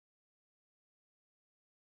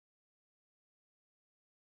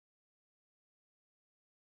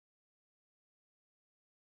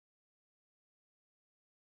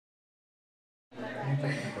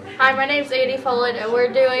Hi, my name's Andy Folland, and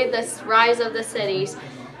we're doing this Rise of the Cities.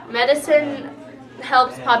 Medicine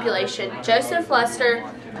helps population. Joseph Lester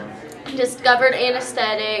discovered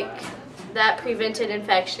anesthetic that prevented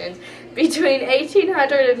infections. Between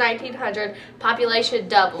 1800 and 1900, population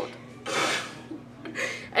doubled.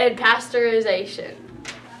 And pasteurization.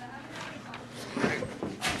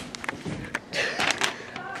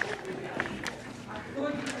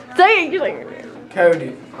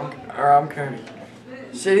 Cody, I'm Cody.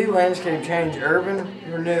 City landscape change, urban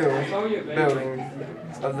renewal, building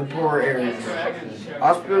of the poor areas.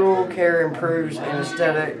 Hospital care improves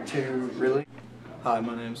anesthetic to relieve. Hi,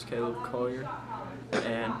 my name is Caleb Collier,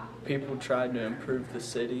 and people tried to improve the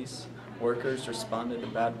cities. Workers responded to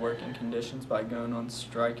bad working conditions by going on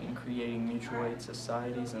strike and creating mutual aid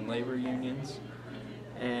societies and labor unions.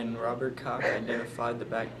 And Robert Koch identified the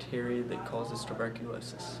bacteria that causes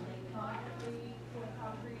tuberculosis.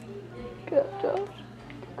 Good job.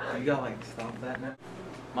 You gotta stop that now.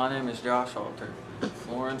 My name is Josh Alter.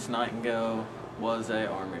 Florence Nightingale was a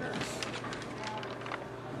army nurse.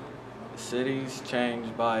 Cities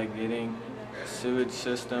changed by getting sewage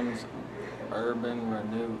systems, urban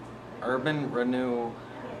renewal,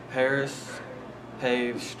 Paris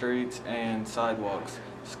paved streets and sidewalks,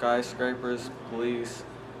 skyscrapers, police,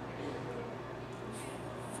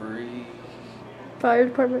 free Fire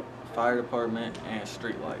department. fire department, and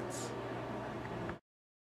streetlights.